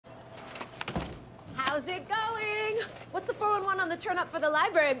How's it going? What's the 411 on the turn up for the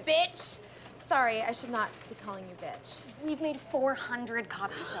library, bitch? Sorry, I should not be calling you bitch. We've made 400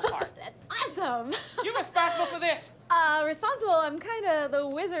 copies so far. That's awesome. You responsible for this? Responsible. I'm kind of the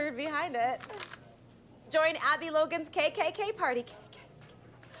wizard behind it. Join Abbey Logan's KKK party.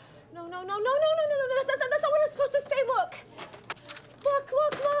 No. That's not what I'm supposed to say. Look.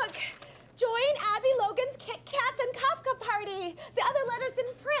 Join Abbey Logan's Kit Kats and Kafka party. The other letters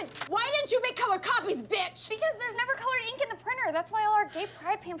didn't print. Why didn't you make color copies, bitch? Because there's never colored ink in the printer. That's why all our gay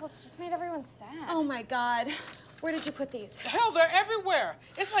pride pamphlets just made everyone sad. Oh my God. Where did you put these? Hell, they're everywhere.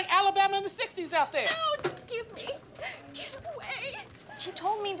 It's like Alabama in the 60s out there. No, excuse me. Get away. She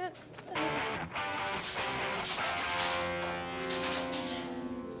told me to...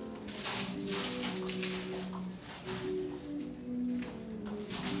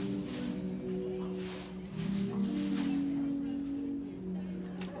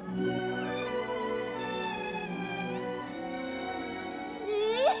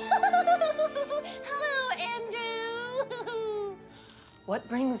 Hello, Andrew. What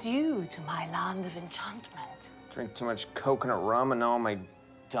brings you to my land of enchantment? Drink too much coconut rum and all my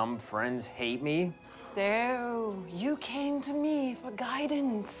dumb friends hate me? So, you came to me for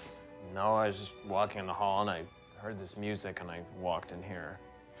guidance. No, I was just walking in the hall and I heard this music and I walked in here.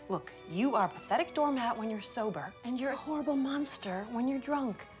 Look, you are a pathetic doormat when you're sober, and you're a horrible monster when you're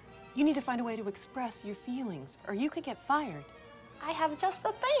drunk. You need to find a way to express your feelings, or you could get fired. I have just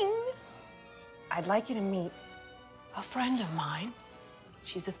the thing. I'd like you to meet a friend of mine.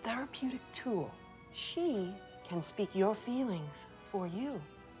 She's a therapeutic tool. She can speak your feelings for you.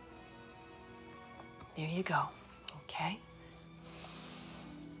 There you go, okay?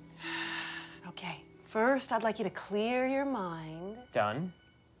 Okay, first I'd like you to clear your mind. Done?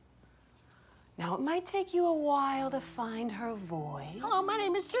 Now, it might take you a while to find her voice. Hello, my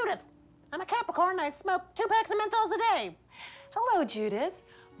name is Judith. I'm a Capricorn. I smoke 2 packs of menthols a day. Hello, Judith.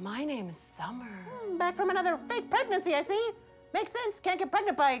 My name is Summer. Back from another fake pregnancy, I see. Makes sense. Can't get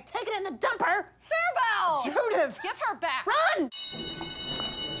pregnant by taking it in the dumper. Fairbell! Judith! Give her back. Run!